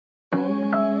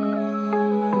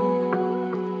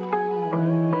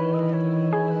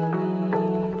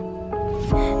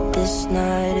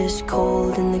is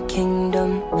cold in the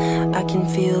kingdom. I can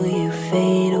feel you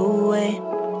fade away.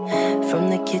 From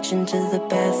the kitchen to the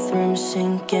bathroom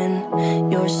sinking,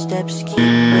 your steps keep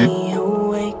me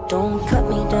awake. Don't cut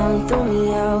me down, throw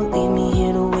me out, leave me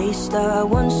here to waste. I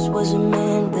once was a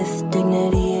man with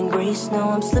dignity and grace. Now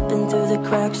I'm slipping through the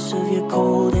cracks of your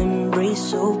cold embrace.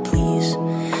 So please,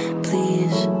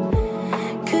 please,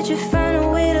 could you find a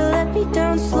way to let me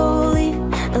down slowly?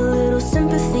 A little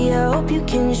sympathy, I hope you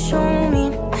can show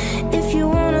me. If you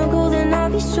wanna go, then I'll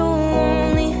be so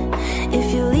lonely.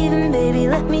 If you're leaving, baby,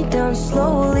 let me down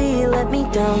slowly. Let me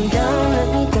down, down, let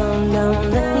me down,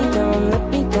 down, let me down, let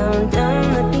me down,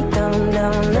 down, let me down,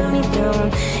 down, let me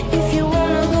down. If you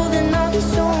wanna go, then I'll be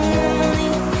so lonely.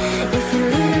 If you're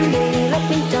leaving, baby, let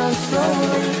me down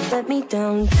slowly. Let me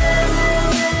down.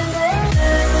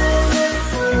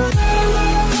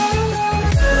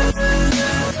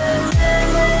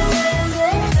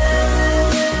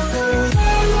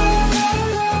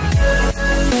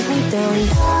 Let me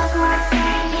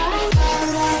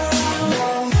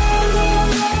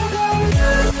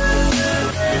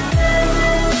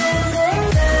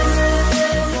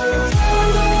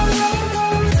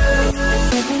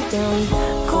down.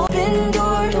 Open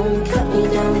door, don't cut me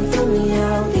down, throw me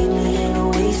out, leave me in a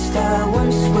waste. I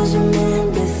once was a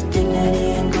man with dignity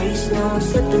and grace. Now I'm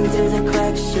slipping through the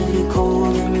cracks of your